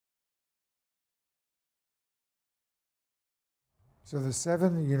So the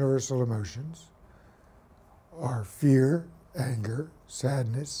 7 universal emotions are fear, anger,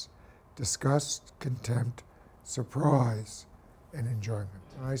 sadness, disgust, contempt, surprise, and enjoyment.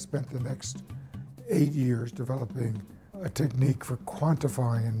 And I spent the next 8 years developing a technique for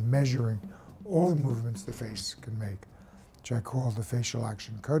quantifying and measuring all the movements the face can make, which I call the facial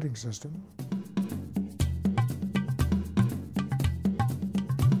action coding system.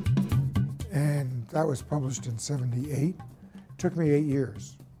 And that was published in '78. Took me 8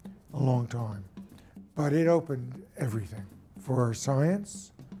 years, a long time. But it opened everything. For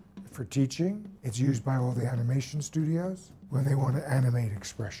science, for teaching, it's used by all the animation studios when they want to animate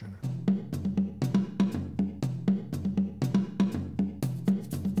expression.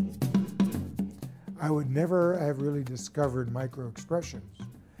 I would never have really discovered micro-expressions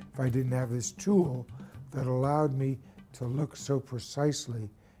if I didn't have this tool that allowed me to look so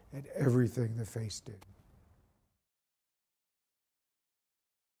precisely at everything the face did.